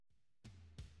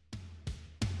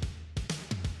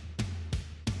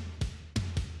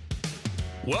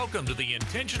Welcome to the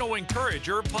Intentional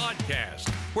Encourager podcast,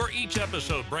 where each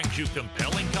episode brings you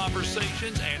compelling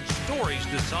conversations and stories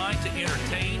designed to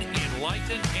entertain,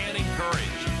 enlighten, and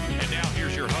encourage. And now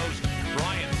here's your host,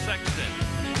 Brian Sexton.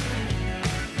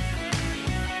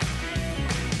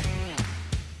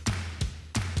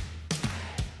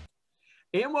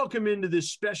 And welcome into this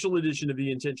special edition of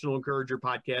the Intentional Encourager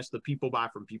podcast, the People Buy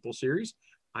From People series.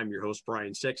 I'm your host,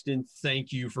 Brian Sexton.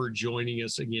 Thank you for joining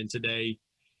us again today.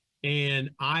 And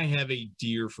I have a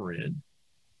dear friend.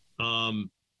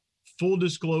 Full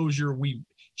disclosure,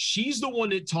 she's the one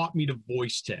that taught me to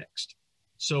voice text.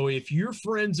 So if you're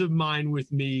friends of mine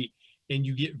with me and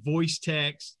you get voice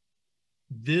text,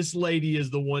 this lady is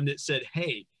the one that said,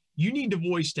 hey, you need to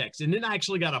voice text. And then I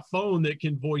actually got a phone that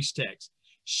can voice text.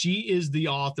 She is the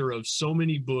author of so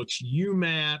many books,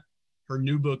 UMAP, her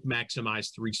new book,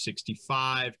 Maximize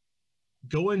 365.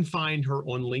 Go and find her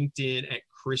on LinkedIn at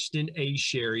Kristin A.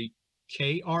 Sherry,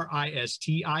 Kristin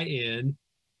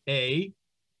A,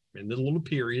 and then a little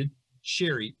period,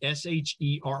 Sherry, Sherry.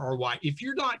 If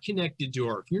you're not connected to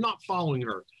her, if you're not following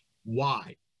her,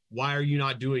 why? Why are you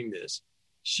not doing this?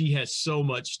 She has so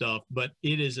much stuff, but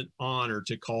it is an honor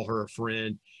to call her a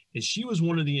friend. And she was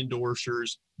one of the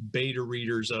endorsers, beta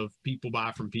readers of People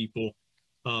Buy From People.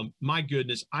 My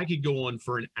goodness, I could go on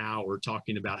for an hour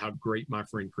talking about how great my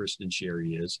friend Kristin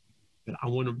Sherry is, but I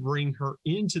want to bring her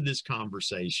into this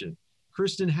conversation.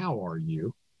 Kristin, how are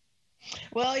you?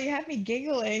 Well, you have me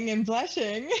giggling and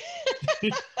blushing.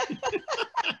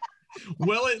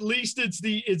 Well, at least it's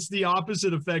the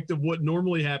opposite effect of what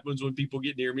normally happens when people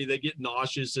get near me. They get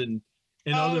nauseous and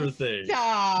other things.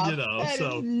 Stop. That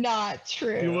is not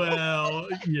true. Well,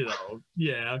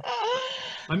 yeah.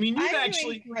 I mean, you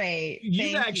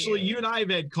and I have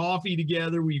had coffee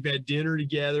together. We've had dinner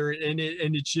together, and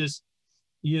it's just,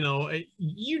 you know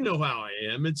how I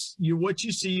am. It's what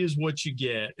you see is what you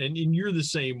get, and you're the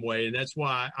same way, and that's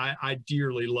why I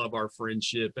dearly love our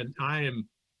friendship, and I am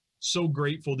so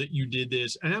grateful that you did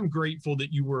this, and I'm grateful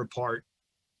that you were a part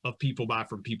of People Buy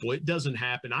From People. It doesn't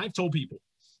happen. I've told people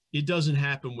it doesn't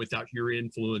happen without your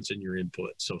influence and your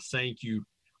input. So thank you.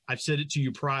 I've said it to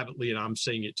you privately, and I'm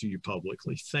saying it to you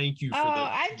publicly. Thank you for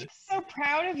I'm just so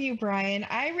proud of you, Brian.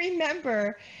 I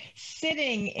remember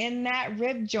sitting in that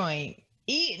rib joint,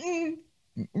 eating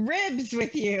ribs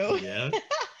with you. Yeah.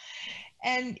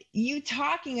 And you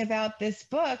talking about this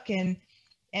book, and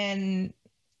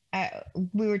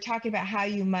we were talking about how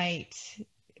you might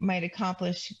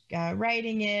accomplish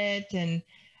writing it, and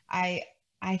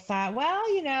I thought, well,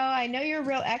 I know you're a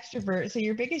real extrovert, so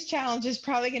your biggest challenge is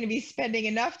probably going to be spending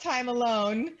enough time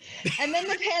alone. And then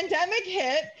the pandemic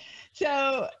hit,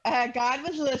 so God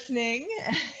was listening.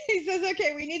 He says,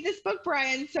 okay, we need this book,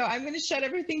 Brian, so I'm going to shut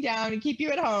everything down and keep you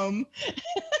at home.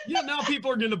 Yeah, now people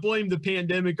are going to blame the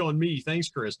pandemic on me. Thanks,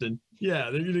 Kristin.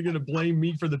 Yeah, they're going to blame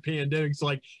me for the pandemic. It's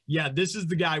like, yeah, this is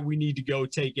the guy we need to go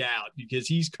take out because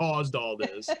he's caused all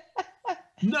this.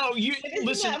 No,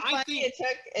 listen. I think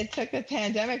it took a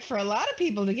pandemic for a lot of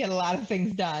people to get a lot of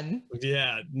things done.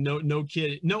 Yeah, no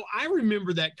kidding. No, I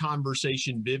remember that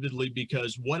conversation vividly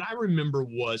because what I remember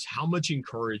was how much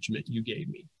encouragement you gave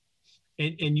me,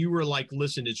 and you were like,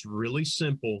 "Listen, it's really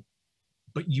simple,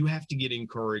 but you have to get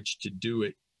encouraged to do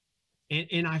it."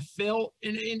 And I felt,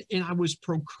 and I was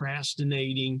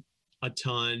procrastinating a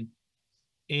ton,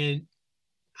 and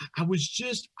I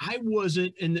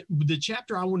wasn't, and the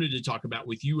chapter I wanted to talk about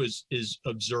with you is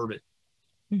observant.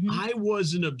 Mm-hmm. I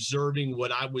wasn't observing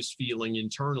what I was feeling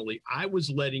internally. I was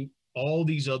letting all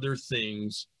these other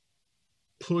things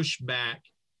push back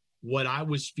what I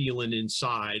was feeling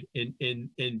inside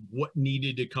and what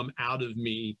needed to come out of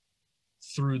me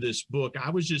through this book. I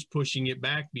was just pushing it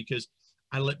back because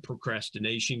I let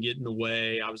procrastination get in the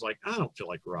way. I was like, I don't feel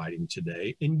like writing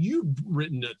today. And you've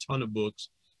written a ton of books.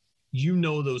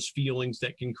 Those feelings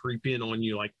that can creep in on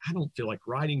you, like, I don't feel like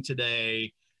writing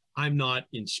today. I'm not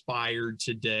inspired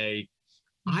today.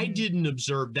 Mm-hmm. I didn't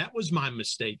observe. That was my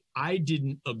mistake. I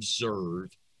didn't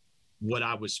observe what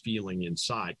I was feeling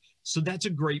inside. So that's a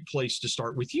great place to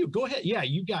start with you. Go ahead. Yeah,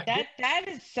 you got that. That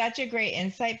is such a great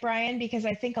insight, Brian, because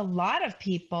I think a lot of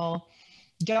people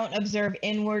don't observe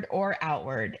inward or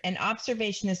outward. And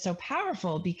observation is so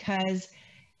powerful because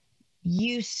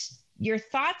your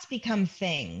thoughts become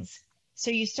things. So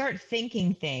you start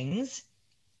thinking things,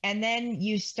 and then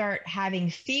you start having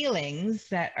feelings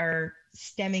that are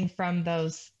stemming from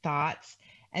those thoughts.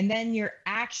 And then your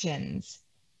actions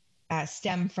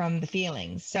stem from the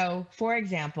feelings. So for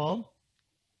example,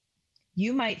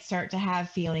 you might start to have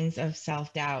feelings of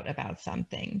self-doubt about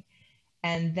something.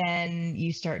 And then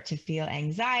you start to feel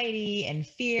anxiety and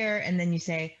fear. And then you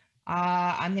say,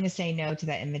 I'm going to say no to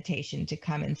that invitation to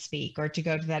come and speak or to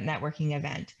go to that networking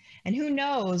event. And who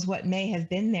knows what may have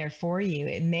been there for you?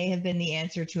 It may have been the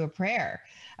answer to a prayer.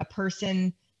 A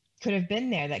person could have been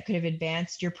there that could have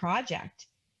advanced your project.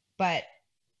 But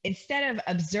instead of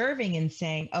observing and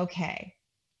saying, okay,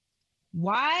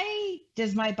 why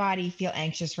does my body feel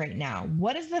anxious right now?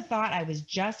 What is the thought I was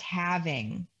just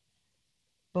having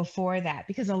before that?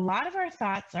 Because a lot of our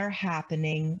thoughts are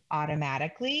happening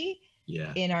automatically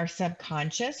in our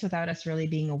subconscious without us really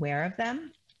being aware of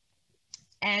them.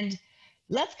 And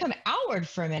let's come outward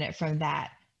for a minute from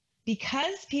that.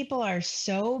 Because people are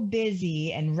so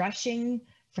busy and rushing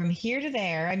from here to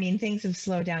there, I mean, things have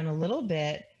slowed down a little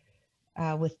bit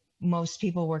with most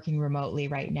people working remotely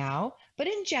right now. But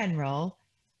in general,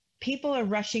 people are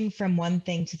rushing from one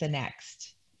thing to the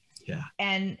next. Yeah.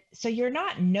 And so you're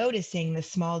not noticing the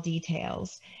small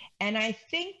details. And I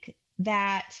think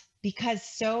that because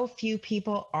so few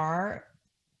people are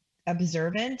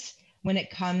observant when it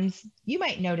comes, you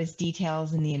might notice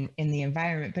details in the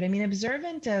environment, but I mean,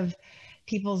 observant of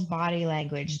people's body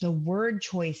language, the word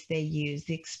choice they use,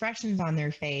 the expressions on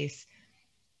their face.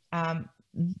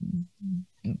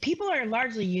 People are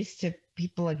largely used to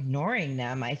people ignoring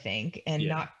them, I think, and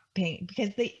not paying,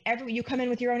 because you come in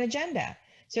with your own agenda.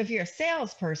 So if you're a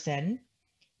salesperson,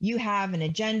 you have an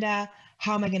agenda.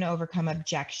 How am I going to overcome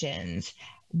objections?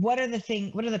 What are the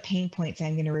pain points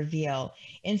I'm going to reveal?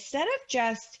 Instead of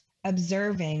just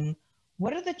observing,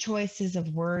 what are the choices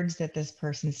of words that this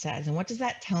person says? And what does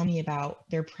that tell me about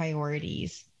their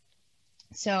priorities?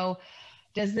 So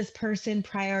does this person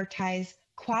prioritize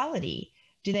quality?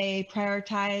 Do they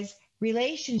prioritize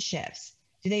relationships?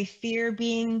 Do they fear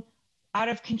being out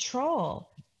of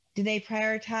control? Do they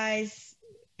prioritize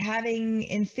having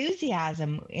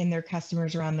enthusiasm in their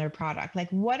customers around their product? Like,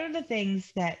 what are the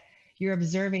things that you're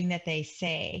observing that they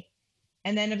say?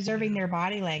 And then observing their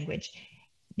body language,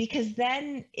 because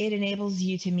then it enables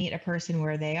you to meet a person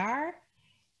where they are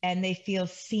and they feel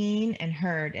seen and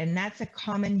heard. And that's a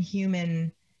common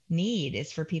human need,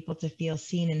 is for people to feel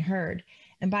seen and heard.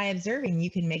 And by observing, you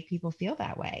can make people feel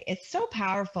that way. It's so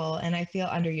powerful, and I feel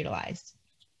underutilized.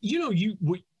 You know,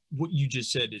 what you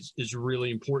just said is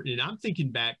really important. And I'm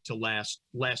thinking back to last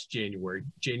January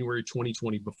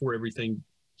 2020, before everything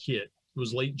hit. It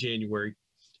was late January.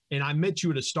 And I met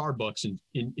you at a Starbucks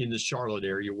in the Charlotte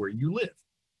area where you live.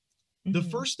 Mm-hmm. The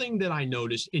first thing that I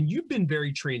noticed, and you've been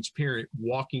very transparent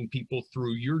walking people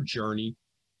through your journey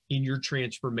in your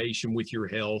transformation with your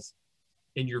health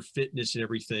and your fitness and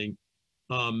everything.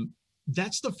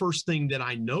 That's the first thing that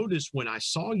I noticed when I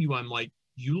saw you. I'm like,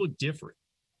 you look different.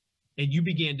 And you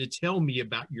began to tell me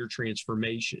about your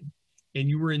transformation, and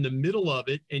you were in the middle of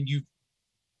it. And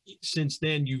since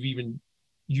then, you've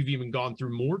even gone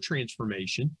through more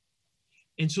transformation.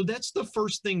 And so that's the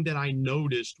first thing that I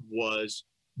noticed, was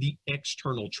the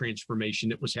external transformation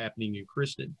that was happening in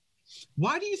Kristin.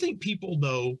 Why do you think people,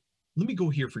 though, let me go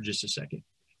here for just a second.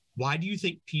 Why do you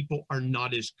think people are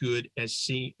not as good as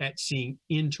seeing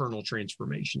internal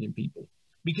transformation in people?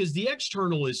 Because the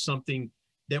external is something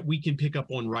that we can pick up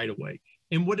on right away.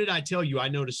 And what did I tell you? I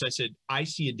noticed, I said, I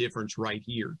see a difference right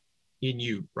here in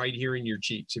you, right here in your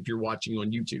cheeks, if you're watching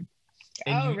on YouTube.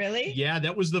 And really? Yeah,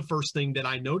 that was the first thing that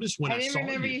I noticed when I saw you. I didn't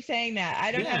remember you saying that.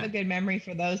 I don't have a good memory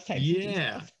for those types of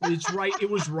details. It's right. It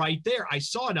was right there. I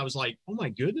saw it. I was like, oh my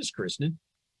goodness, Kristin.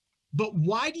 But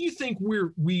why do you think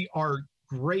we are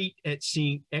great at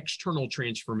seeing external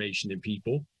transformation in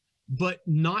people, but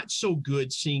not so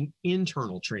good seeing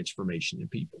internal transformation in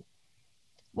people?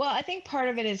 Well, I think part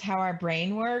of it is how our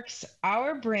brain works.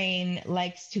 Our brain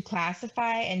likes to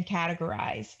classify and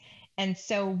categorize. And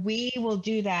so we will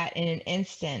do that in an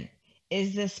instant.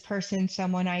 Is this person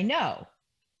someone I know?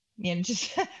 You know,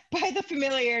 just by the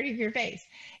familiarity of your face.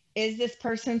 Is this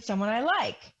person someone I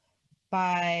like?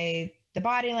 By the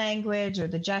body language or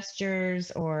the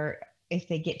gestures, or if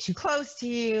they get too close to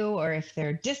you, or if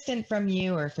they're distant from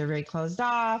you, or if they're very closed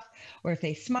off, or if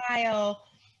they smile.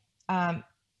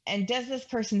 And does this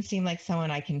person seem like someone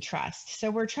I can trust?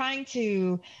 So we're trying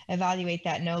to evaluate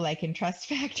that know, like, and trust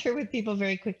factor with people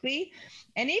very quickly.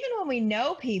 And even when we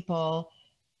know people,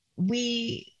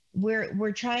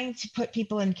 we're trying to put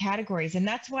people in categories. And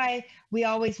that's why we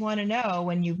always want to know,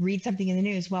 when you read something in the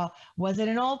news, well, was it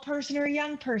an old person or a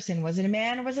young person? Was it a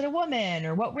man or was it a woman?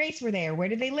 Or what race were they? Or where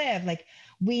did they live? Like,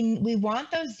 we want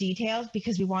those details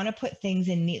because we want to put things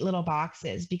in neat little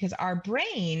boxes, because our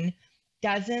brain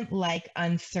doesn't like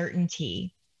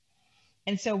uncertainty.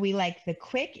 And so we like the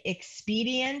quick,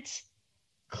 expedient,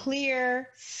 clear,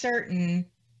 certain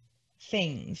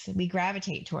things. We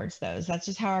gravitate towards those. That's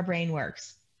just how our brain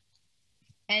works.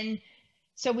 And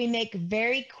So we make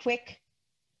very quick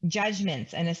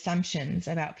judgments and assumptions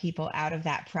about people out of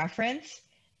that preference.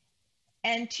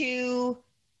 And to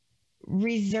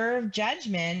reserve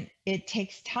judgment, it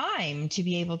takes time to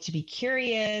be able to be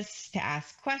curious, to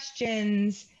ask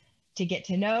questions, to get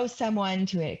to know someone,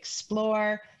 to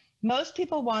explore. Most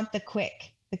people want the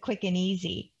quick and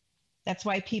easy. That's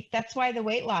why the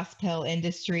weight loss pill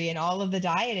industry and all of the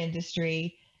diet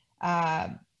industry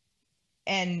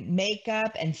and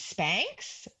makeup and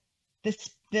Spanx,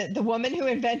 the woman who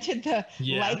invented the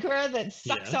Lycra that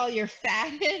sucks all your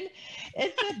fat in,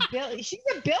 she's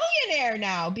a billionaire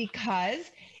now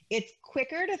because it's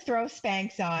quicker to throw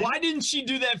Spanx on. Why didn't she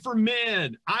do that for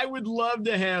men? I would love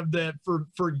to have that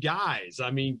for guys. I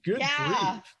mean, good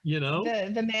grief, you know?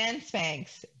 The man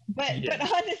Spanx. But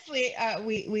honestly,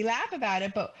 we laugh about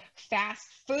it, but fast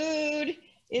food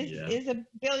is a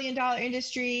billion-dollar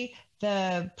industry.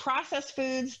 The processed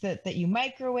foods that you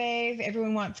microwave,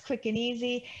 everyone wants quick and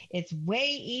easy. It's way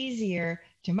easier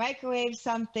to microwave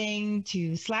something,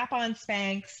 to slap on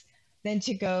Spanx, than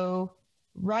to go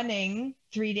running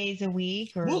 3 days a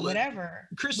week or whatever.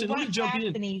 Kristin, let me jump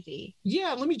in. And easy.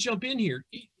 Yeah, let me jump in here.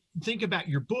 Think about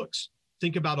your books.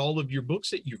 Think about all of your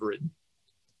books that you've written.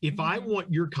 If I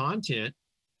want your content,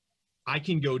 I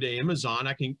can go to Amazon.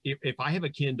 I can, if I have a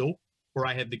Kindle or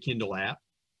I have the Kindle app,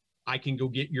 I can go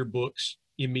get your books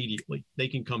immediately. They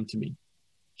can come to me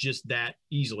just that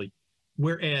easily.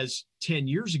 Whereas 10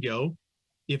 years ago,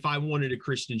 if I wanted a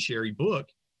Kristin Sherry book,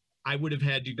 I would have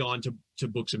had to gone to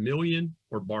Books A Million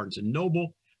or Barnes and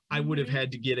Noble. I would have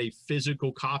had to get a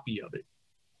physical copy of it.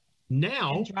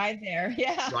 Now, and drive there,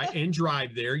 right, and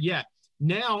drive there,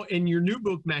 Now, in your new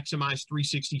book, Maximize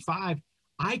 365,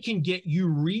 I can get you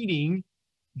reading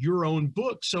your own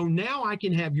book. So now I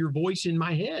can have your voice in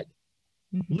my head,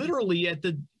 literally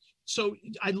so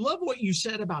I love what you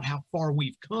said about how far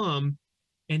we've come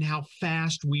and how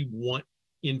fast we want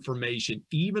information,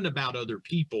 even about other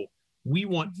people. We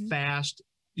want fast,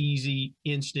 easy,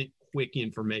 instant, quick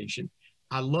information.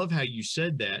 I love how you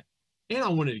said that. And I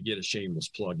wanted to get a shameless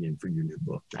plug in for your new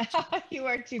book. You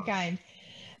are too kind.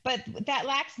 But that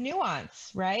lacks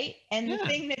nuance, right? And the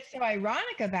thing that's so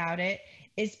ironic about it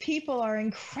is people are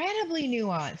incredibly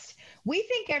nuanced. We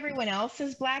think everyone else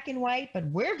is black and white, but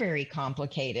we're very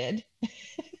complicated.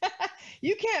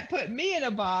 You can't put me in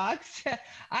a box.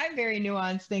 I'm very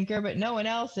nuanced thinker, but no one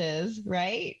else is,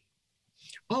 right?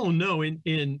 Oh, no.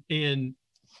 And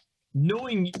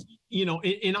knowing, you know,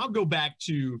 and I'll go back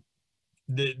to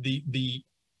the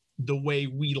way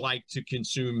we like to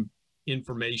consume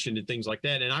information and things like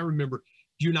that. And I remember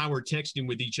you and I were texting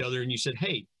with each other and you said,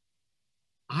 hey,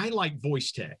 I like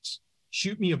voice text.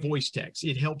 Shoot me a voice text.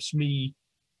 It helps me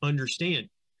understand.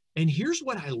 And here's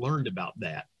what I learned about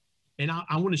that. And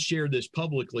I want to share this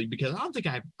publicly because I don't think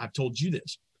I've told you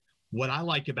this. What I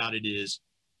like about it is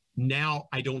now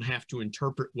I don't have to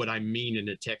interpret what I mean in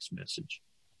a text message.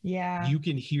 Yeah. You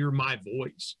can hear my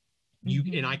voice.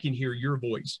 And I can hear your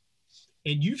voice.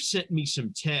 And you've sent me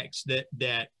some text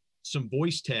that some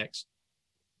voice text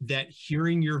that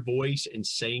hearing your voice and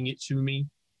saying it to me,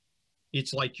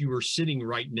 it's like you were sitting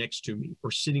right next to me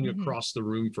or sitting across the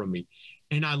room from me.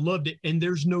 And I loved it. And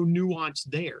there's no nuance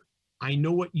there. I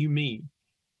know what you mean.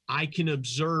 I can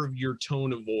observe your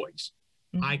tone of voice.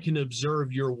 I can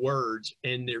observe your words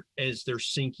and as they're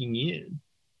sinking in.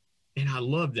 And I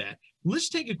love that. Let's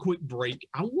take a quick break.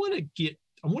 I want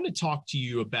to talk to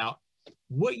you about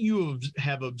what you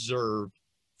have observed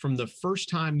from the first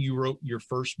time you wrote your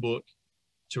first book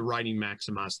to writing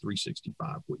Maximize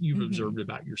 365, what you've observed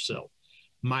about yourself.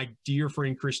 My dear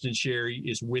friend Kristin Sherry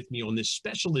is with me on this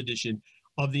special edition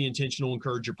of the Intentional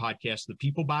Encourager podcast, the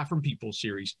People Buy From People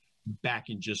series, back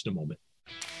in just a moment.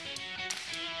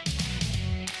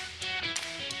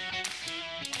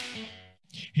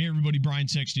 Hey everybody, Brian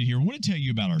Sexton here. I want to tell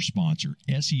you about our sponsor,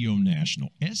 SEO National.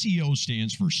 SEO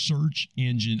stands for Search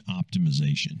Engine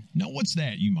Optimization. Now, what's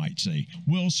that, you might say?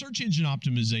 Well, search engine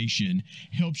optimization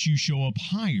helps you show up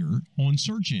higher on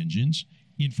search engines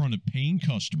in front of paying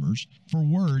customers for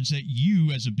words that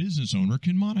you as a business owner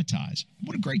can monetize.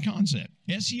 What a great concept.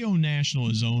 SEO National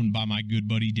is owned by my good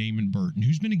buddy Damon Burton,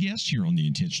 who's been a guest here on the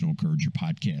Intentional Encourager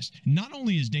podcast. Not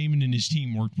only has Damon and his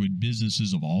team worked with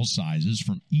businesses of all sizes,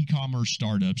 from e-commerce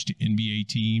startups to NBA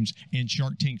teams and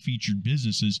Shark Tank featured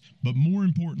businesses, but more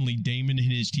importantly, Damon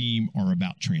and his team are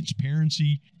about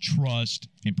transparency, trust,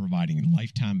 and providing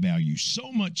lifetime value.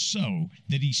 So much so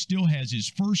that he still has his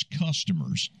first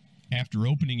customers after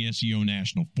opening SEO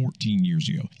National 14 years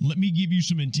ago. Let me give you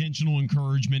some intentional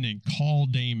encouragement and call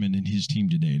Damon and his team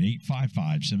today at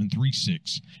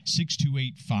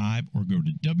 855-736-6285 or go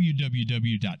to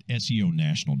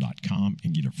www.seonational.com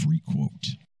and get a free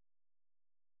quote.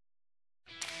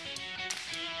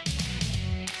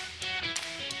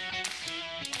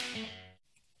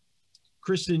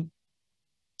 Kristin,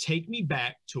 take me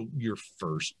back to your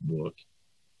first book,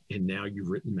 and now you've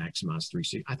written Maximize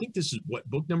 360. I think this is what,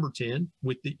 book number 10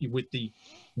 with the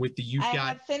you've I got.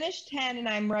 have finished 10 and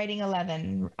I'm writing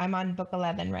 11. I'm on book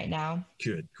 11 right now.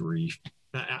 Good grief.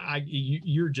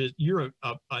 You're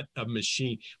a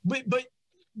machine. But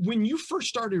when you first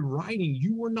started writing,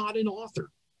 you were not an author.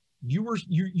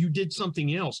 You did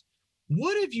something else.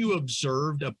 What have you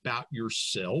observed about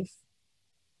yourself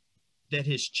that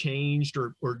has changed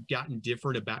or gotten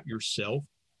different about yourself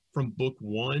from book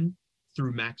 1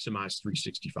 through Maximize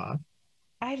 365?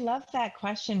 I love that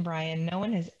question, Brian. No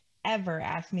one has ever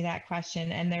asked me that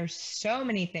question. And there's so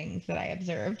many things that I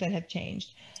observed that have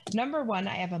changed. Number one,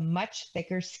 I have a much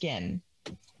thicker skin.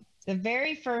 The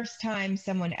very first time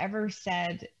someone ever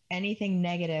said anything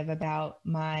negative about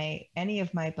any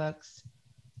of my books,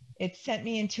 it sent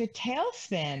me into a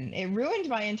tailspin. It ruined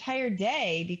my entire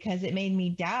day because it made me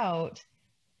doubt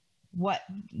what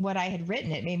I had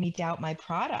written. It made me doubt my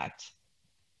product.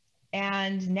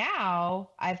 And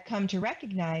now I've come to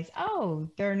recognize, oh,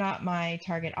 they're not my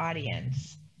target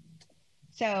audience.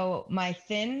 So my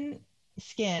thin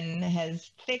skin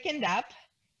has thickened up,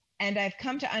 and I've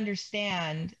come to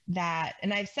understand that,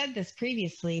 and I've said this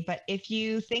previously, but if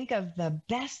you think of the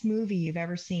best movie you've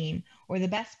ever seen, or the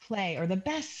best play, or the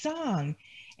best song,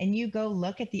 and you go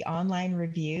look at the online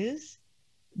reviews,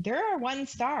 there are 1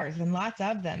 stars and lots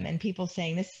of them, and people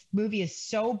saying this movie is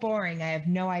so boring, I have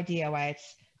no idea why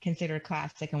it's considered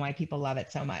classic and why people love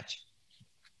it so much.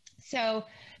 So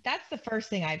that's the first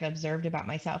thing I've observed about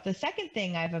myself. The second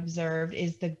thing I've observed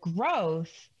is the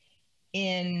growth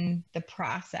in the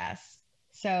process.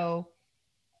 So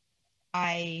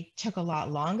I took a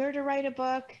lot longer to write a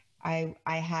book. I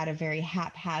had a very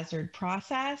haphazard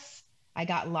process. I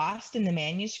got lost in the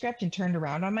manuscript and turned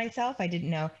around on myself. I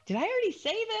didn't know, did I already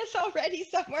say this already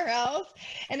somewhere else?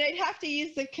 And I'd have to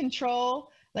use the control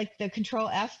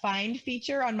F find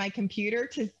feature on my computer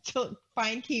to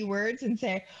find keywords and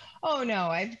say, oh no,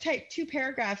 I've typed 2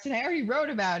 paragraphs and I already wrote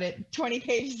about it 20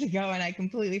 pages ago and I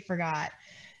completely forgot.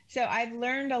 So I've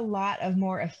learned a lot of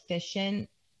more efficient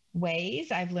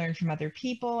ways. I've learned from other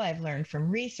people. I've learned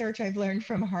from research. I've learned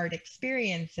from hard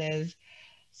experiences.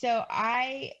 So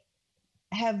I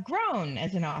have grown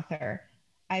as an author.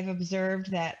 I've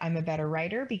observed that I'm a better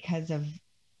writer because of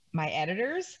my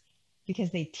editors,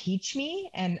 because they teach me,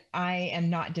 and I am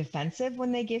not defensive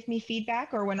when they give me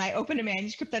feedback or when I open a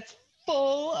manuscript that's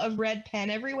full of red pen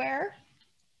everywhere.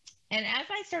 And as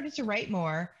I started to write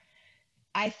more,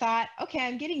 I thought, okay,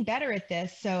 I'm getting better at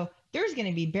this, so there's going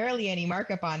to be barely any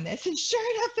markup on this. And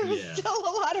sure enough, there was still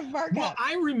a lot of markup. Well,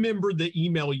 I remember the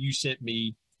email you sent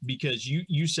me because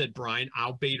you said, Brian,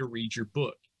 I'll beta read your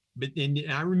book. But then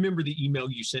I remember the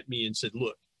email you sent me and said,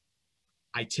 look,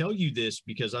 I tell you this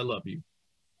because I love you.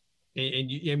 And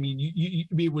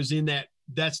it was in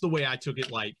that's the way I took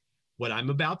it. Like, what I'm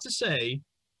about to say,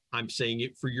 I'm saying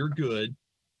it for your good.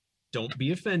 Don't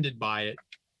be offended by it,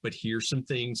 but here's some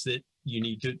things that you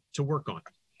need to work on.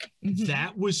 Mm-hmm.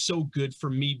 That was so good for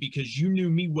me because you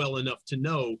knew me well enough to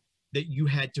know that you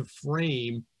had to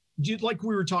frame, like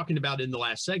we were talking about in the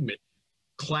last segment,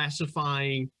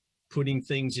 classifying, putting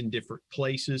things in different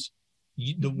places.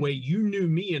 The way you knew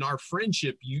me in our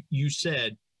friendship, you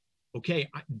said, okay,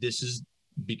 this is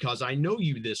because I know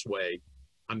you this way.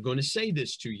 I'm going to say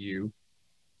this to you.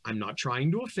 I'm not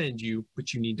trying to offend you,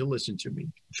 but you need to listen to me.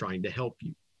 I'm trying to help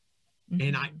you.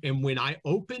 Mm-hmm. And when I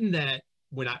opened that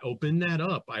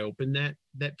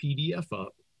PDF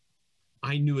up,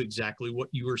 I knew exactly what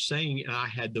you were saying. And I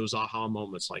had those aha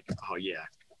moments like, oh yeah,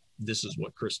 this is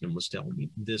what Kristin was telling me.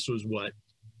 This was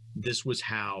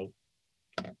how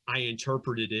I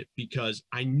interpreted it because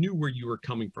I knew where you were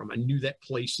coming from. I knew that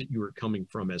place that you were coming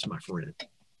from as my friend.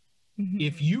 Mm-hmm.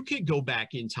 If you could go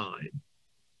back in time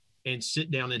and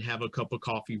sit down and have a cup of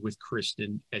coffee with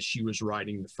Kristin as she was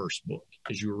writing the first book,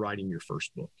 as you were writing your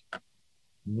first book,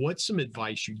 what's some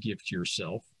advice you'd give to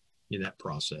yourself in that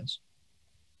process?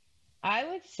 I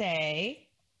would say,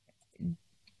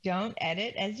 don't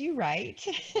edit as you write,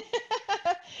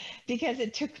 because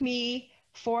it took me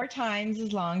 4 times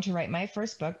as long to write my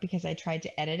first book because I tried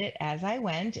to edit it as I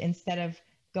went instead of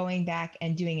going back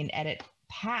and doing an edit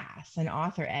pass, an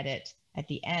author edit at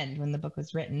the end when the book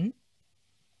was written.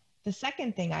 The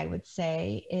second thing I would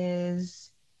say is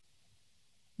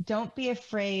don't be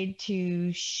afraid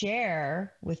to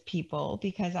share with people,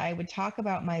 because I would talk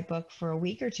about my book for a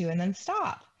week or two and then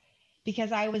stop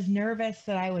because I was nervous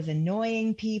that I was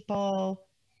annoying people.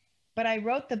 But I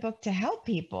wrote the book to help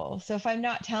people. So if I'm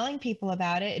not telling people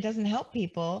about it, it doesn't help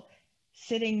people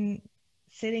sitting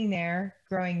there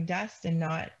growing dust and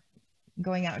not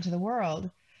going out into the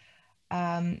world.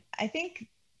 I think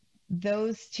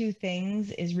those two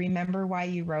things is remember why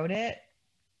you wrote it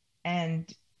and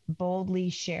boldly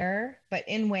share, but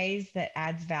in ways that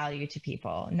adds value to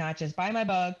people, not just buy my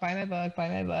book,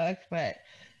 but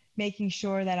making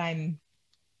sure that I'm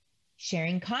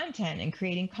sharing content and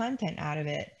creating content out of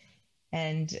it.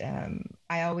 And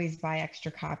I always buy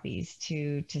extra copies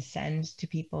to send to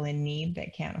people in need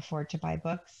that can't afford to buy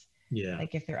books. Yeah.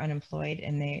 Like if they're unemployed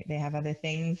and they have other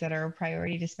things that are a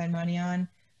priority to spend money on.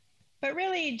 But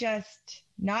really just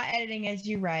not editing as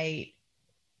you write,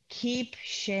 keep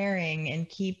sharing and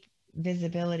keep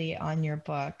visibility on your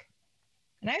book.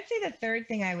 And I'd say the third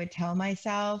thing I would tell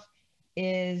myself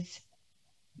is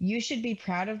you should be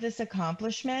proud of this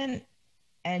accomplishment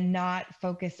and not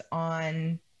focus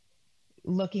on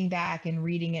looking back and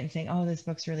reading it and saying, oh, this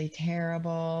book's really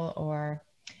terrible, or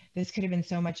this could have been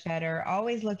so much better.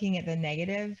 Always looking at the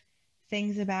negative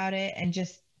things about it and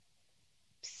just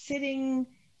sitting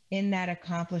in that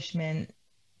accomplishment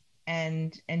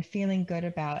and feeling good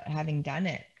about having done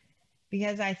it.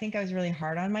 Because I think I was really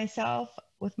hard on myself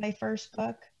with my first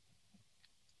book.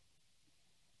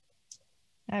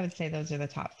 I would say those are the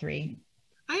top three.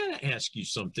 I got to ask you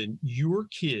something. Your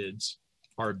kids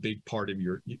are a big part of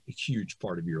a huge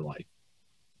part of your life.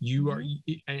 You are,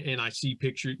 and I see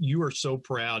pictures, you are so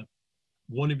proud.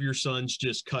 One of your sons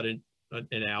just cut an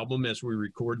album as we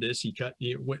record this. He cut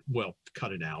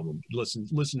an album. Listen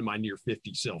to my near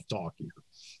 50 self-talk here.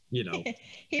 You know,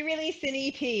 he released an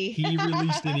EP. He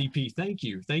released an EP. Thank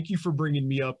you for bringing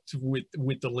me up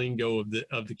with the lingo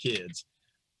of the kids.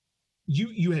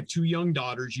 You have two young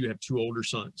daughters. You have two older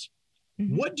sons.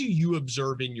 Mm-hmm. What do you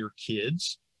observe in your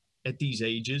kids at these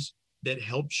ages that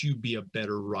helps you be a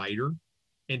better writer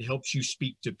and helps you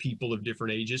speak to people of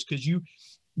different ages? Because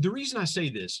the reason I say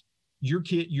this, your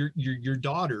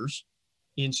daughters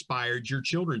inspired your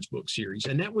children's book series,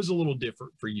 and that was a little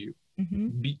different for you.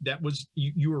 Mm-hmm. That was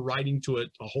you were writing to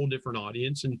a whole different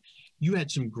audience, and you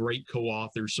had some great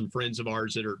co-authors, some friends of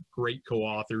ours that are great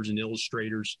co-authors and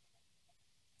illustrators.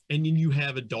 And then you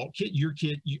have adult kid.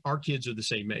 Our kids are the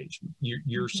same age.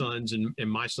 Your mm-hmm. sons and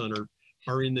my son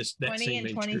are in that same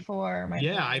age. 24.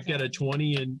 Yeah, I've got a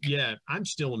 20, and I'm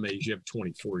still amazed you have a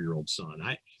 24-year-old son.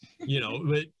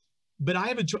 But I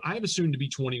have a soon to be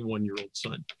 21-year-old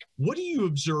son. What do you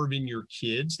observe in your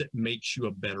kids that makes you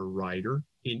a better writer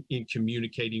in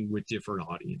communicating with different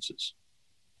audiences?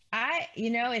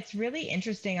 It's really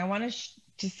interesting. I want to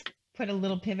just put a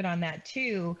little pivot on that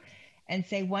too, and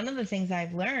say one of the things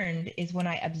I've learned is when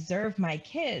I observe my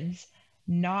kids,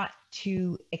 not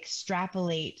to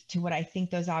extrapolate to what I think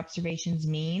those observations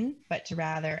mean, but to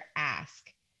rather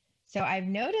ask. So I've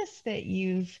noticed that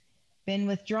you've been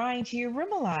withdrawing to your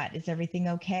room a lot. Is everything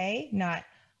okay? Not,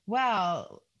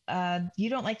 well, you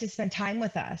don't like to spend time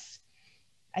with us.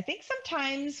 I think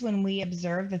sometimes when we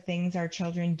observe the things our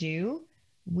children do,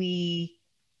 we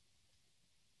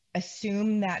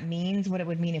assume that means what it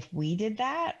would mean if we did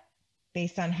that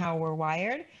based on how we're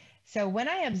wired. So when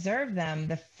I observe them,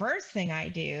 the first thing I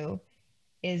do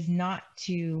is not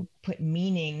to put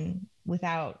meaning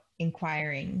without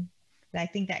inquiring. I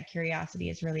think that curiosity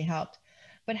has really helped.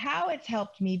 But how it's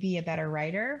helped me be a better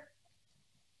writer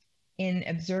in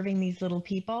observing these little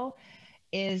people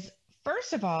is,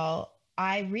 first of all,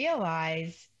 I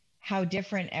realize how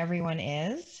different everyone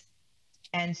is.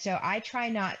 And so I try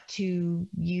not to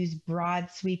use broad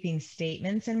sweeping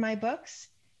statements in my books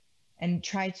and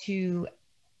try to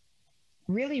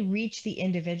really reach the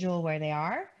individual where they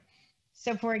are.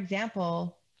 So for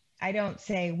example, I don't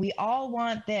say we all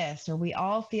want this or we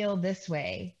all feel this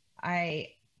way.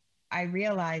 I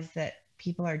realize that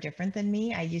people are different than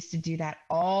me. I used to do that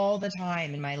all the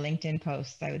time in my LinkedIn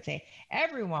posts. I would say,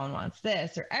 everyone wants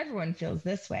this or everyone feels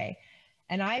this way.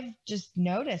 And I've just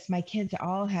noticed my kids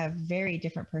all have very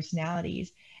different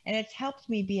personalities, and it's helped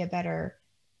me be a better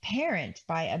parent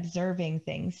by observing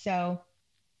things. So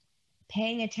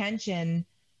paying attention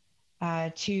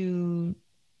to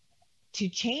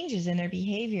changes in their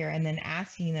behavior and then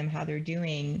asking them how they're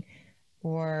doing,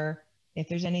 or if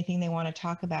there's anything they want to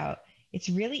talk about. It's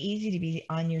really easy to be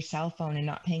on your cell phone and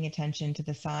not paying attention to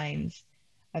the signs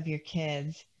of your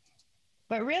kids.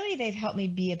 But really, they've helped me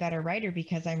be a better writer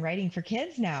because I'm writing for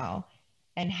kids now.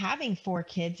 And having 4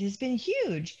 kids has been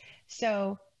huge.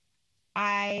 So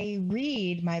I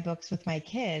read my books with my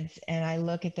kids and I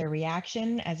look at their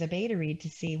reaction as a beta read to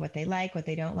see what they like, what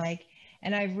they don't like.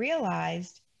 And I've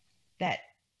realized that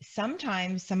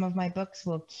sometimes some of my books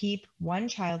will keep one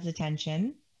child's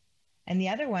attention and the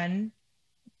other one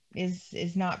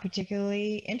is not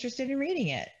particularly interested in reading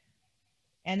it.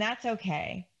 And that's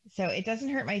okay. So it doesn't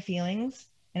hurt my feelings.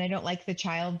 And I don't like the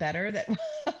child better that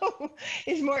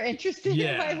is more interested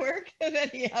in my work than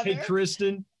the other. Hey,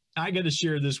 Kristin, I got to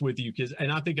share this with you and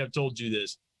I think I've told you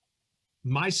this.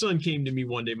 My son came to me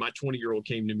one day, my 20-year-old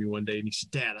came to me one day and he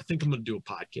said, Dad, I think I'm going to do a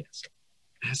podcast.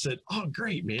 I said, oh,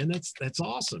 great, man. That's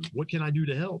awesome. What can I do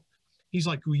to help? He's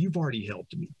like, well, you've already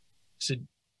helped me. I said,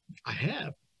 I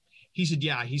have. He said,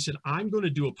 yeah. He said, I'm going to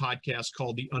do a podcast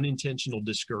called The Unintentional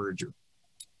Discourager.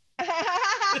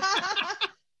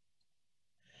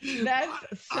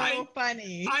 That's so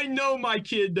funny. I know my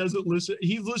kid doesn't listen.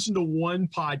 He's listened to one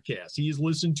podcast. He has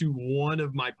listened to one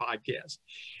of my podcasts.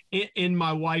 And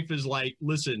my wife is like,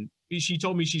 listen, she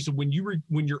told me, she said, when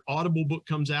your Audible book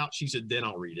comes out, she said, then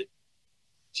I'll read it.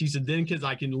 She said, then because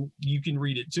you can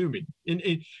read it to me.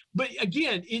 But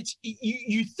again, it's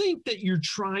you think that you're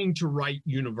trying to write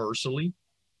universally.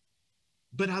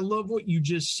 But I love what you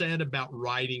just said about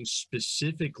writing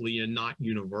specifically and not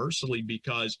universally,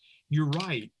 because you're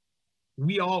right.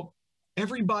 COVID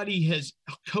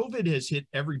has hit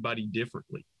everybody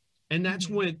differently. And that's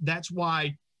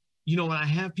why, when I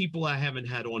have people I haven't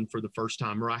had on for the first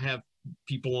time, or I have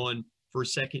people on for a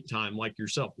second time like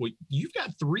yourself. Well, you've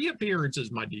got 3 appearances,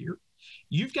 my dear.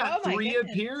 You've got 3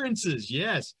 appearances.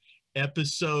 Yes.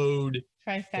 Episode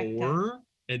 4.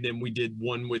 And then we did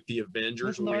one with the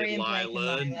Avengers. We had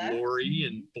Lila and Lori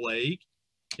and Blake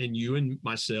and you and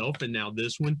myself, and now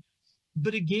this one.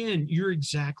 But again, you're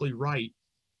exactly right.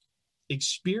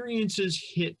 Experiences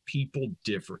hit people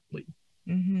differently.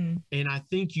 Mm-hmm. And I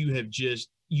think you have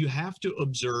to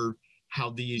observe how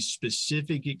these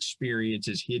specific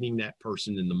experiences hitting that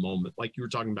person in the moment, like you were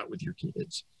talking about with your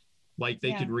kids. Like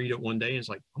they could read it one day and it's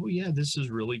like, oh yeah, this is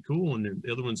really cool. And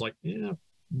the other one's like, yeah,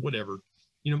 whatever.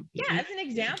 As an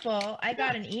example, I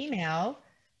got an email.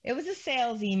 It was a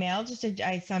sales email.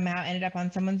 I somehow ended up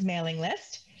on someone's mailing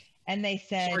list, and they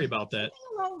said, "Sorry about that."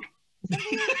 I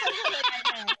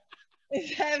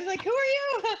was like, "Who are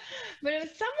you?" But it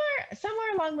was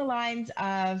somewhere along the lines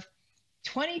of,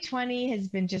 2020 has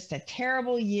been just a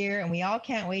terrible year, and we all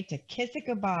can't wait to kiss it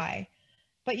goodbye.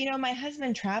 But my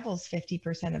husband travels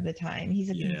 50% of the time. He's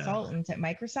a consultant at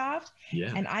Microsoft,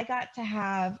 and I got to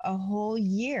have a whole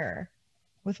year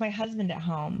with my husband at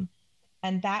home.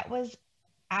 And that was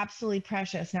absolutely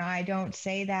precious. Now, I don't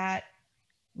say that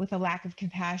with a lack of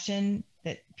compassion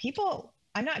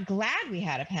I'm not glad we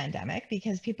had a pandemic,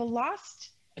 because people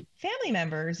lost family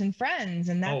members and friends,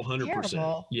 and that's 100%.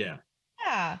 Terrible. Yeah.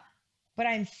 Yeah. But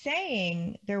I'm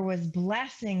saying there was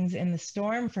blessings in the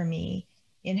storm for me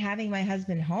in having my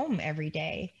husband home every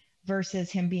day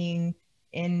versus him being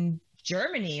in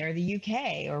Germany or the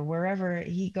UK or wherever.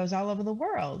 He goes all over the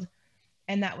world.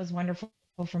 And that was wonderful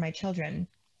for my children.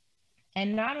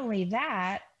 And not only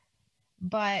that,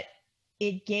 but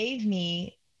it gave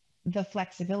me the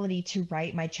flexibility to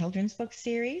write my children's book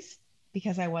series,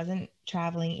 because I wasn't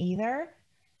traveling either.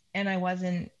 And I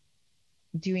wasn't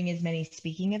doing as many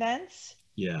speaking events.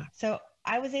 Yeah. So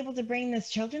I was able to bring this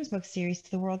children's book series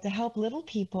to the world to help little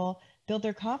people build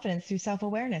their confidence through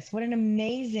self-awareness. What an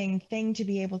amazing thing to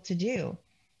be able to do.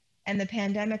 And the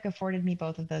pandemic afforded me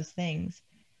both of those things.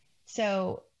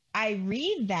 So I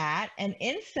read that and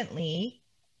instantly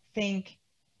think,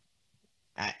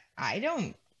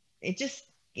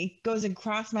 it goes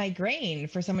across my brain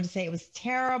for someone to say it was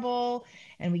terrible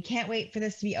and we can't wait for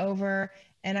this to be over.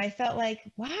 And I felt like,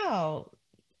 wow,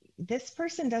 this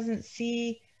person doesn't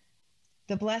see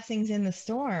the blessings in the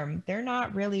storm. They're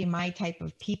not really my type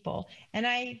of people. And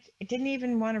I didn't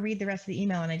even want to read the rest of the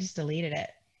email, and I just deleted it.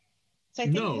 So I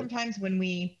think sometimes when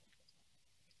we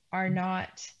are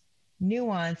not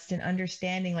nuanced and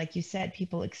understanding, like you said,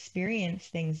 people experience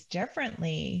things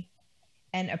differently,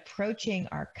 and approaching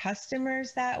our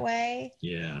customers that way.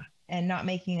 Yeah. And not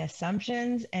making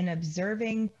assumptions and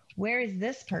observing, where is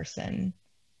this person?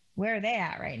 Where are they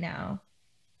at right now?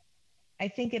 I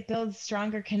think it builds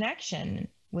stronger connection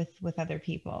with other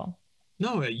people.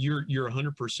 No, you're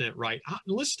 100% right.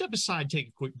 Let's step aside, take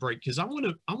a quick break, because I want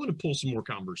to pull some more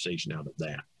conversation out of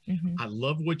that. Mm-hmm. I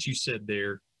love what you said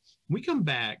there. When we come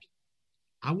back,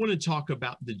 I want to talk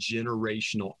about the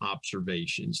generational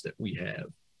observations that we have.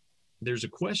 There's a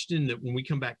question that when we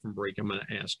come back from break, I'm going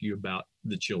to ask you about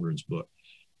the children's book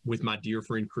with my dear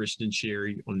friend Kristin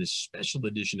Sherry on this special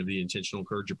edition of the Intentional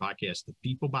Encourager podcast, the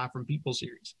People Buy From People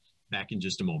series. Back in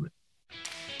just a moment.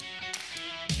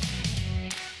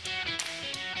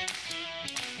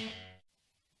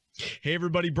 Hey,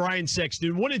 everybody, Brian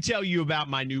Sexton. Want to tell you about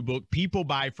my new book, People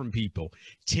Buy From People,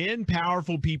 10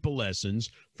 Powerful People Lessons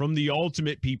from the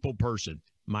Ultimate People Person,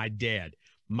 my dad.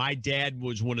 My dad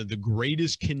was one of the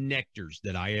greatest connectors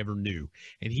that I ever knew.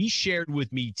 And he shared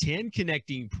with me 10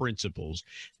 connecting principles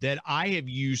that I have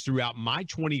used throughout my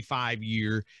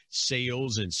 25-year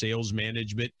sales and sales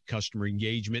management, customer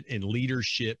engagement, and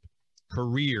leadership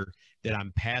career that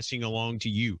I'm passing along to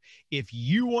you. If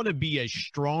you want to be a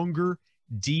stronger,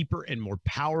 deeper, and more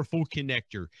powerful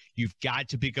connector, you've got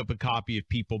to pick up a copy of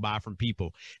People Buy From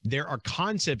People. There are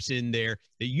concepts in there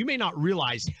that you may not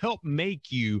realize help make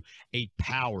you a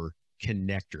power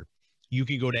connector. You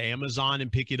can go to Amazon and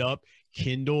pick it up,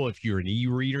 Kindle if you're an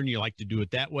e-reader and you like to do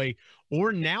it that way,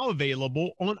 or now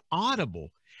available on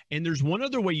Audible. And there's one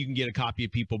other way you can get a copy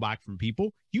of People Buy From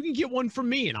People. You can get one from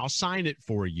me, and I'll sign it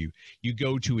for you. You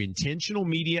go to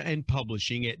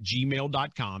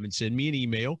intentionalmediaandpublishing@gmail.com and send me an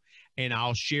email, and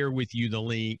I'll share with you the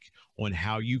link on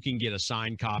how you can get a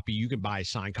signed copy. You can buy a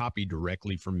signed copy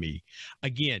directly from me.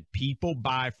 Again, People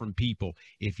Buy From People.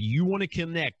 If you want to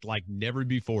connect like never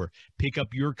before, pick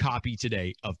up your copy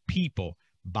today of People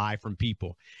Buy From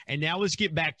People. And now let's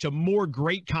get back to more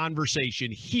great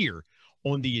conversation here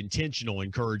on the Intentional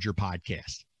Encourager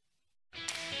podcast.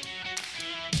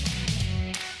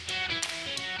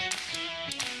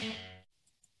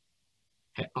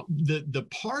 The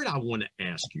part I want to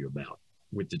ask you about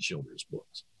with the children's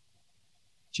books,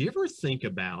 do you ever think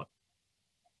about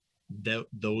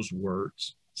those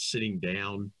words sitting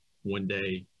down one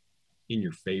day in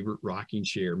your favorite rocking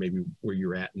chair, maybe where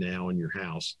you're at now in your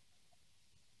house,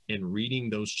 and reading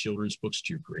those children's books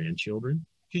to your grandchildren?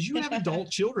 Because you have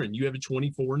adult children. You have a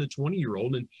 24 and a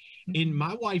 20-year-old. And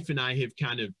my wife and I have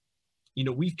kind of,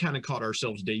 we've kind of caught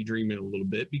ourselves daydreaming a little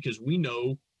bit because we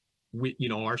know,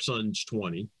 our son's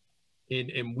 20.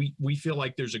 And we feel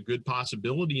like there's a good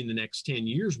possibility in the next 10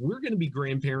 years, we're going to be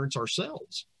grandparents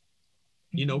ourselves.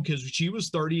 Because she was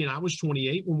 30 and I was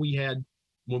 28 when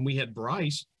we had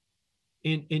Bryce.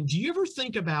 And do you ever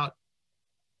think about,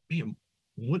 man,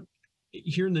 what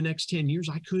here in the next 10 years,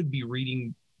 I could be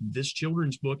reading this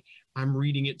children's book. I'm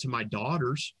reading it to my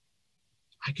daughters.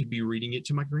 I could be reading it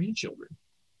to my grandchildren.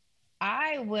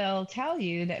 I will tell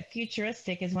you that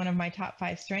futuristic is one of my top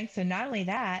 5 strengths. So not only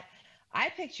that, I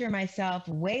picture myself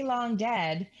way long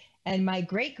dead and my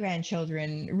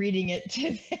great-grandchildren reading it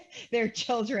to their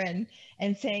children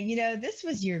and saying, this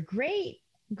was your great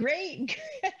grandmother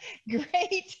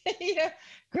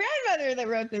that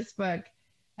wrote this book.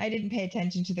 I didn't pay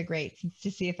attention to the greats to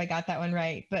see if I got that one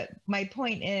right. But my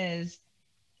point is,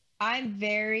 I'm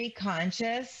very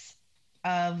conscious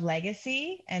of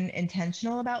legacy and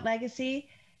intentional about legacy.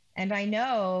 And I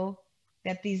know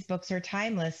that these books are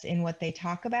timeless in what they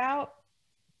talk about,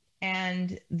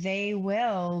 and they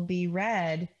will be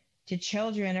read to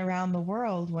children around the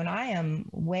world when I am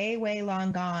way, way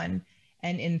long gone,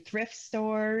 and in thrift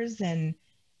stores and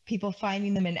people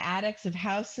finding them in attics of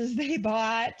houses they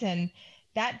bought. And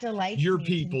that delights your me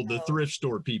people, the thrift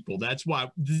store people. That's why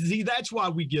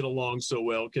we get along so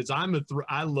well, because I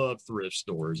love thrift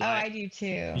stores. Oh, I do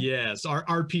too. Yes,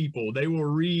 our people, they will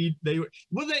read.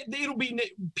 It'll be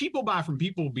People Buy From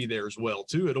People will be there as well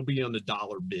too. It'll be on the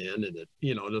dollar bin and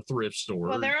the thrift store.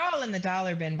 Well, they're all in the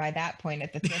dollar bin by that point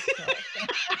at the thrift store.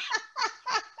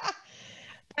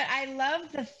 But I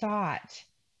love the thought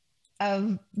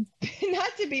of,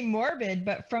 not to be morbid,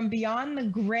 but from beyond the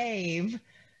grave,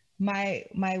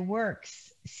 my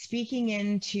works speaking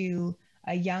into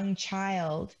a young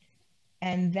child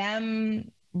and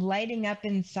them lighting up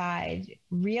inside,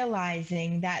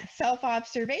 realizing that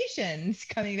self-observations,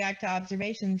 coming back to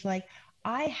observations, like,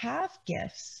 I have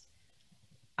gifts.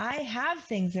 I have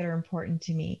things that are important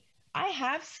to me. I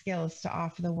have skills to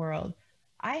offer the world.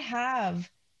 I have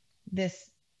this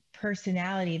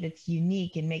personality that's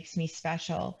unique and makes me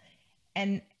special.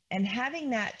 And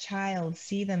having that child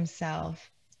see themselves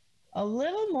a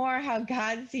little more how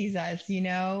God sees us,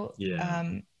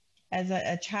 as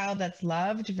a child that's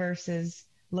loved versus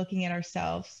looking at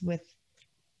ourselves with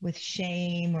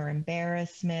shame or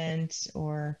embarrassment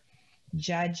or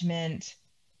judgment.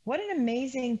 What an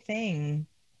amazing thing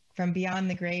from beyond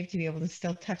the grave to be able to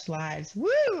still touch lives.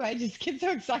 Woo! I just get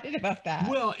so excited about that.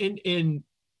 Well, and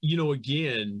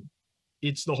again,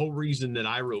 it's the whole reason that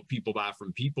I wrote People Buy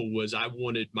From People was I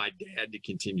wanted my dad to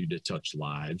continue to touch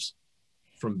lives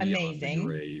from beyond the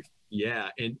grave. Yeah.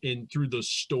 And through those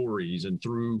stories and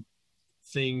through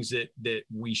things that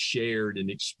we shared and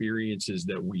experiences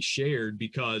that we shared,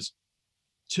 because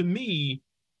to me,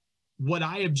 what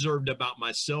I observed about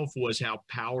myself was how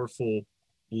powerful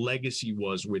legacy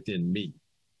was within me.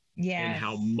 Yeah. And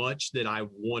how much that I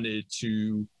wanted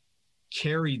to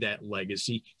carry that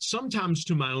legacy, sometimes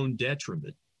to my own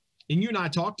detriment. And you and I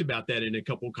talked about that in a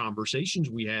couple of conversations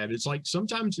we had. It's like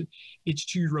sometimes it's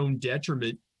to your own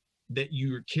detriment that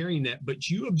you're carrying that, but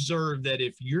you observe that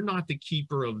if you're not the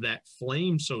keeper of that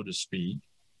flame, so to speak,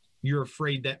 you're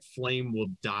afraid that flame will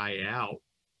die out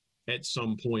at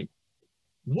some point.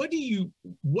 What do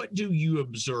you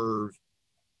observe?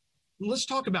 Let's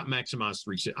talk about Maximize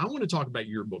 360. I want to talk about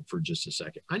your book for just a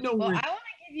second. I know. Well, I want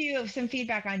to give you some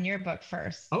feedback on your book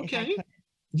first. Okay.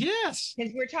 Yes.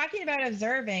 Because we're talking about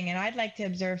observing, and I'd like to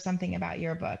observe something about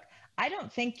your book. I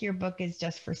don't think your book is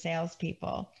just for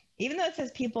salespeople. Even though it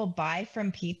says people buy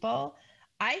from people,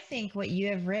 I think what you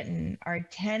have written are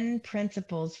 10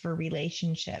 principles for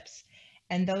relationships.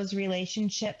 And those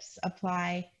relationships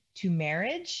apply to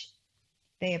marriage.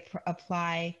 They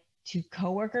apply to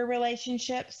coworker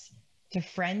relationships, to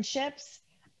friendships.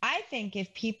 I think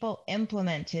if people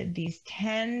implemented these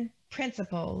 10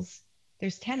 principles,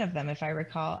 there's 10 of them, if I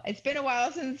recall. It's been a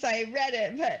while since I read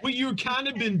it, but. Well, you've kind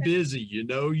of been busy,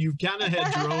 you've kind of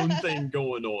had your own thing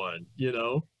going on,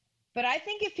 But I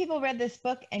think if people read this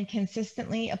book and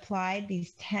consistently applied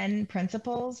these 10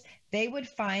 principles, they would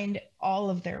find all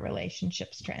of their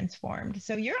relationships transformed.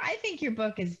 So I think your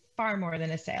book is far more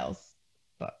than a sales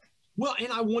book. Well,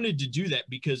 and I wanted to do that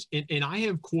because, and I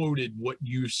have quoted what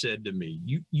you said to me.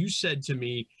 You said to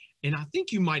me, and I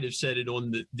think you might have said it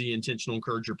on the Intentional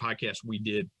Encourager podcast we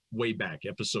did way back,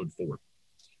 episode 4.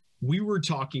 We were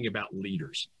talking about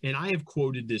leaders, and I have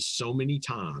quoted this so many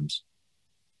times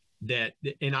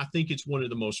and I think it's one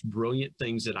of the most brilliant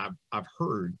things that I've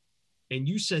heard. And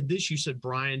you said this, you said,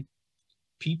 Brian,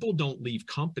 people don't leave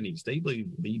companies, they leave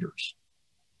leaders.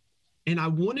 And I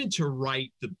wanted to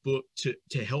write the book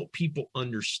to help people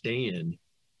understand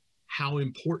how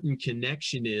important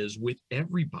connection is with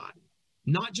everybody,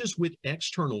 not just with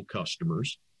external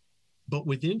customers, but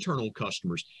with internal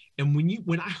customers. And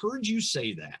when I heard you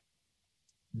say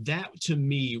that to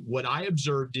me, what I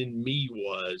observed in me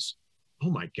was, oh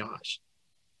my gosh,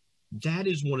 that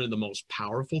is one of the most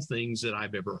powerful things that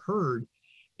I've ever heard.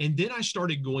 And then I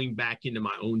started going back into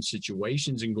my own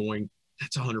situations and going,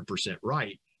 that's 100%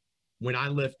 right. When I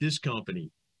left this company,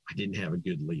 I didn't have a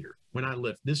good leader. When I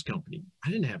left this company,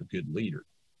 I didn't have a good leader.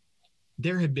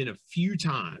 There have been a few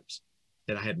times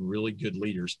that I had really good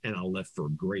leaders and I left for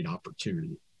a great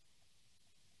opportunity.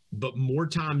 But more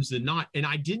times than not, and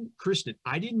Kristin,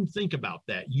 I didn't think about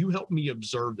that. You helped me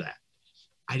observe that.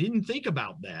 I didn't think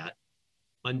about that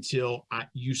until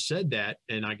you said that,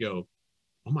 and I go,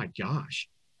 oh my gosh,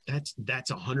 that's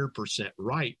 100%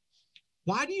 right.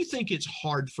 Why do you think it's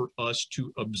hard for us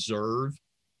to observe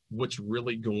what's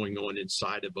really going on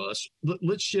inside of us?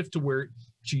 Let's shift to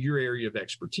your area of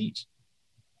expertise.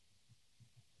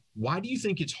 Why do you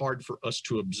think it's hard for us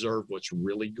to observe what's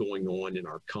really going on in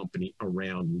our company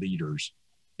around leaders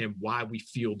and why we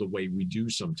feel the way we do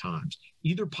sometimes,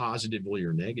 either positively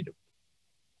or negatively?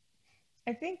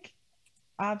 I think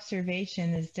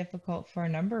observation is difficult for a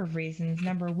number of reasons.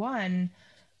 Number one,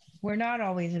 we're not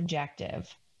always objective.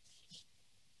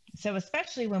 So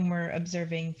especially when we're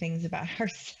observing things about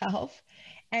ourselves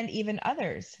and even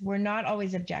others, we're not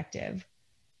always objective.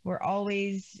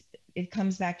 It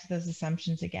comes back to those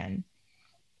assumptions again.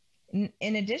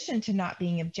 In addition to not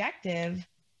being objective,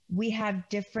 we have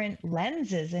different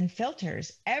lenses and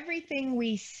filters. Everything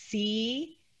we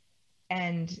see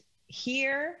and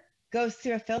hear goes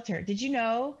through a filter. Did you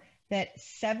know that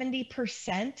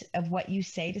 70% of what you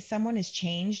say to someone is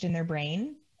changed in their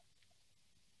brain?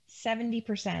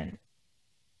 70%.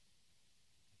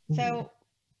 So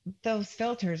those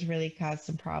filters really cause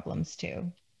some problems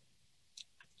too.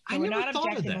 So we're not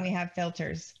objective when we have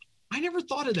filters. I never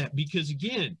thought of that because,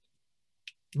 again,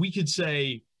 we could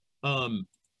say, my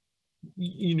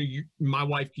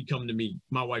wife could come to me,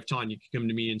 my wife Tanya could come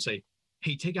to me and say,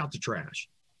 hey, take out the trash.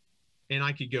 And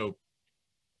I could go,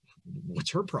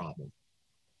 what's her problem?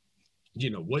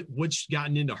 What's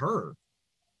gotten into her?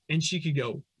 And she could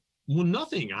go, well,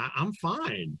 nothing. I'm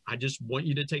fine. I just want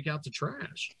you to take out the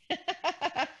trash.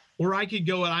 Or I could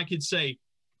go and I could say,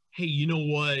 hey, you know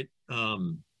what?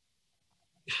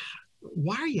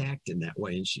 Why are you acting that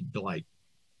way? And she'd be like,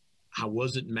 I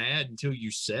wasn't mad until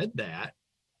you said that.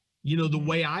 The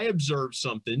way I observe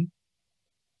something,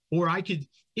 or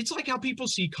it's like how people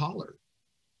see color.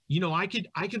 I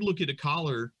could look at a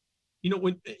collar,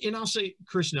 and I'll say,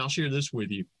 Kristin, I'll share this with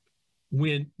you.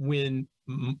 When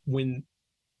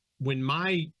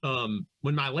my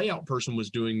layout person was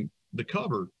doing the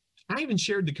cover, I even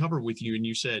shared the cover with you and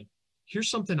you said, here's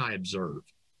something I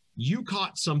observed. You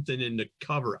caught something in the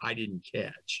cover I didn't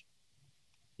catch.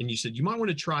 And you said, you might want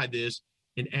to try this.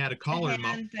 and add a collar.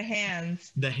 The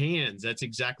hands. The hands. That's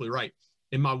exactly right.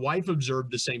 And my wife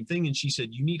observed the same thing, and she said,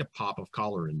 you need a pop of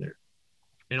color in there.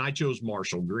 And I chose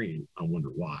Marshall Green. I wonder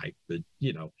why, but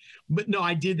but no,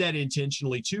 I did that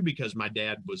intentionally too, because my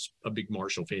dad was a big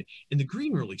Marshall fan, and the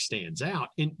green really stands out.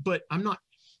 But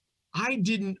I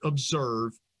didn't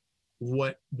observe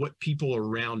what people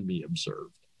around me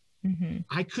observed. Mm-hmm.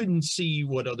 I couldn't see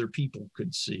what other people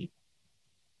could see.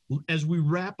 As we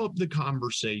wrap up the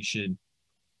conversation,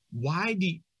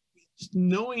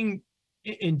 knowing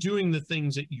and doing the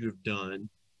things that you have done,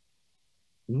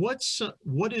 what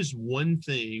is one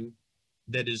thing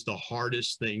that is the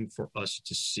hardest thing for us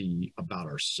to see about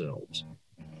ourselves?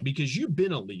 Because you've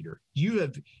been a leader,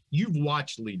 you've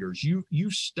watched leaders,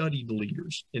 you've studied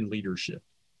leaders in leadership,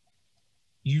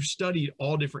 you've studied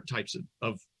all different types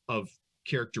of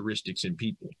characteristics in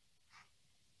people.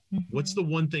 Mm-hmm. What's the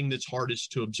one thing that's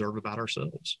hardest to observe about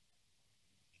ourselves?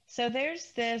 So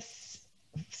there's this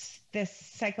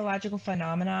psychological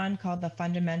phenomenon called the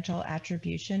fundamental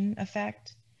attribution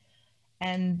effect.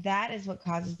 And that is what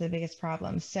causes the biggest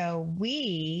problem. So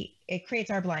it creates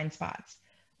our blind spots.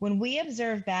 When we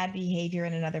observe bad behavior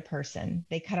in another person,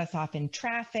 they cut us off in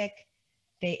traffic,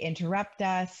 they interrupt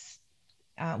us,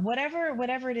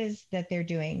 whatever it is that they're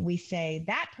doing, we say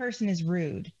that person is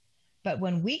rude. But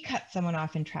when we cut someone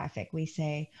off in traffic, we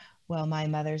say, well, my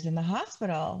mother's in the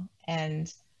hospital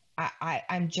and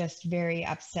I'm just very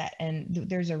upset. And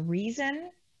there's a reason.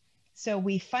 So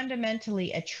we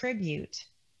fundamentally attribute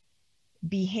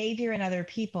behavior in other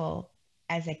people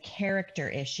as a character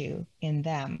issue in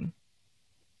them.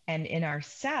 And in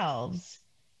ourselves,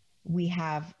 we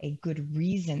have a good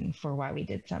reason for why we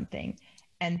did something.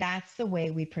 And that's the way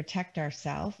we protect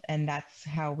ourselves. And that's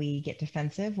how we get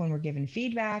defensive when we're given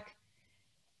feedback.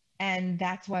 And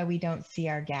that's why we don't see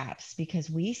our gaps, because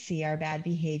we see our bad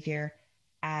behavior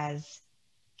as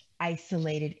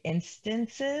isolated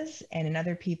instances and in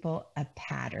other people, a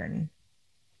pattern.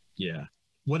 Yeah.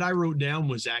 What I wrote down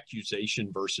was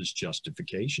accusation versus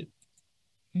justification.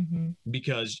 Mm-hmm.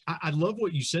 Because I love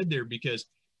what you said there, because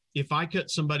if I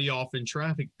cut somebody off in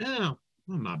traffic, oh,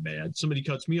 my bad. Somebody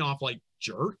cuts me off, like,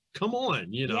 jerk, come on,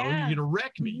 you're going to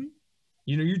wreck me.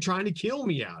 Mm-hmm. You're trying to kill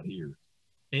me out here.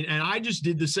 And I just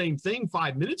did the same thing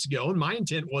 5 minutes ago, and my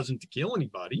intent wasn't to kill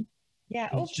anybody.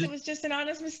 Yeah. Oops, it was just an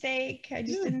honest mistake. I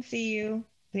just didn't see you.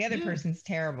 The other person's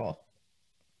terrible.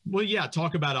 Well, yeah,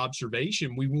 talk about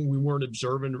observation. We weren't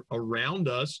observing around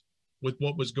us with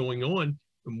what was going on,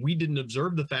 and we didn't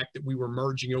observe the fact that we were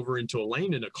merging over into a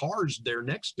lane and a car's there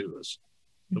next to us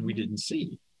that we didn't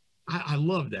see. I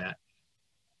love that.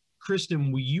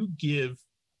 Kristin, will you give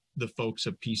the folks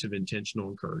a piece of intentional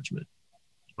encouragement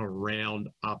around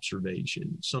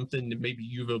observation, something that maybe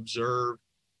you've observed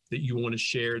that you want to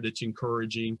share that's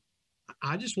encouraging?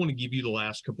 I just want to give you the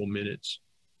last couple minutes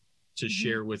to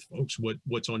share with folks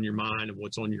what's on your mind and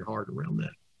what's on your heart around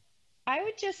that. I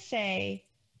would just say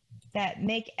that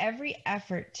make every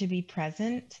effort to be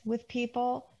present with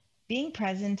people. Being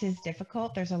present is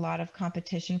difficult. There's a lot of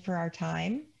competition for our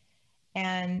time.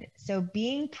 And so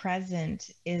being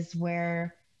present is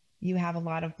where you have a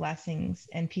lot of blessings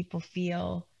and people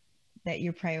feel that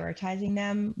you're prioritizing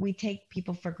them. We take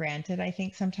people for granted. I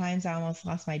think sometimes I almost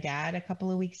lost my dad a couple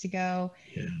of weeks ago.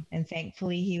 Yeah. And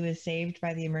thankfully he was saved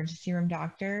by the emergency room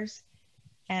doctors.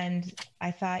 And I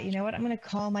thought, you know what, I'm going to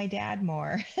call my dad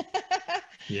more.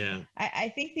 Yeah.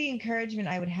 I think the encouragement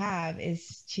I would have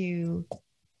is to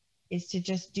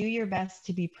just do your best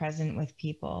to be present with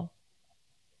people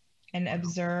and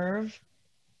observe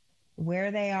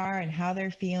where they are and how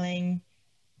they're feeling.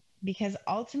 Because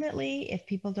ultimately, if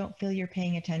people don't feel you're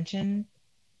paying attention,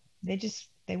 they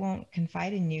won't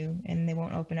confide in you and they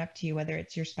won't open up to you, whether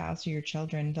it's your spouse or your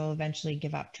children. They'll eventually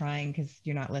give up trying because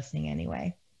you're not listening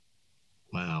anyway.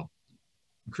 Wow.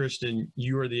 Kristin,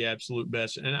 you are the absolute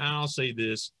best. And I'll say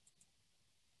this.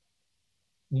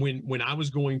 When I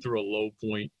was going through a low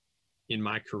point in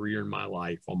my career, in my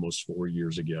life, almost 4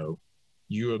 years ago,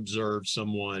 you observed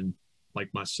someone like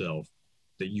myself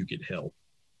that you could help.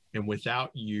 And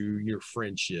without you, your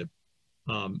friendship,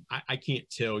 I can't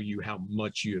tell you how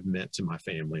much you have meant to my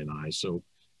family and I. So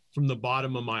from the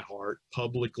bottom of my heart,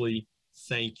 publicly,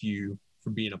 thank you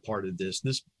for being a part of this.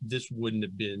 This wouldn't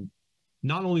have been,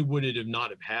 not only would it have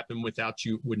not have happened without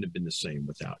you, it wouldn't have been the same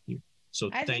without you. So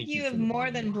I think you have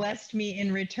more than blessed me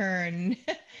in return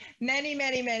many,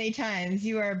 many, many times.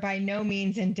 You are by no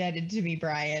means indebted to me,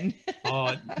 Brian.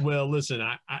 Well, listen,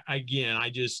 I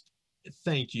just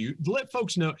thank you. Let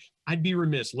folks know. I'd be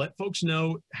remiss. Let folks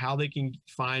know how they can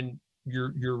find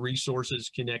your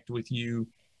resources, connect with you.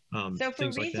 So for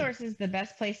resources, the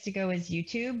best place to go is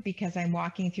YouTube, because I'm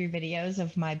walking through videos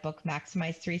of my book,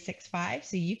 Maximize 365.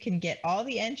 So you can get all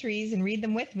the entries and read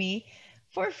them with me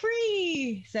for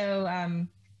free. So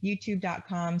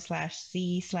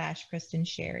youtube.com/c/Kristin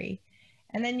Sherry.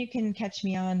 And then you can catch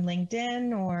me on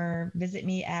LinkedIn or visit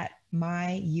me at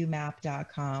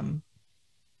myumap.com.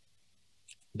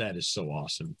 That is so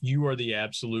awesome. You are the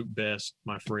absolute best,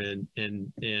 my friend.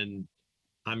 And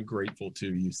I'm grateful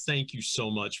to you. Thank you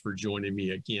so much for joining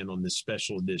me again on this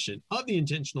special edition of the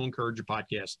Intentional Encourager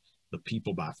podcast, the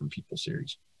People Buy From People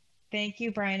series. Thank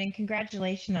you, Brian, and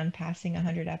congratulations on passing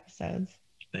 100 episodes.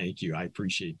 Thank you. I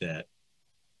appreciate that.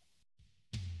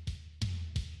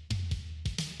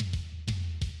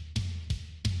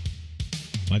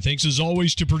 My thanks as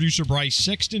always to producer Bryce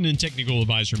Sexton and technical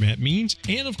advisor Matt Means.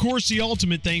 And of course, the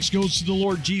ultimate thanks goes to the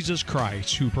Lord Jesus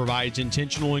Christ, who provides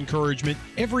intentional encouragement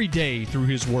every day through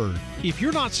his word. If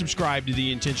you're not subscribed to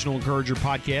the Intentional Encourager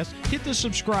podcast, hit the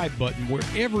subscribe button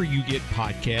wherever you get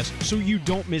podcasts so you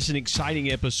don't miss an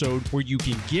exciting episode where you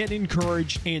can get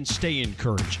encouraged and stay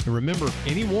encouraged. And remember,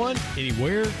 anyone,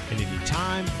 anywhere, at any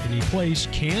time, any place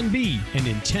can be an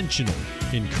intentional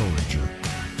encourager.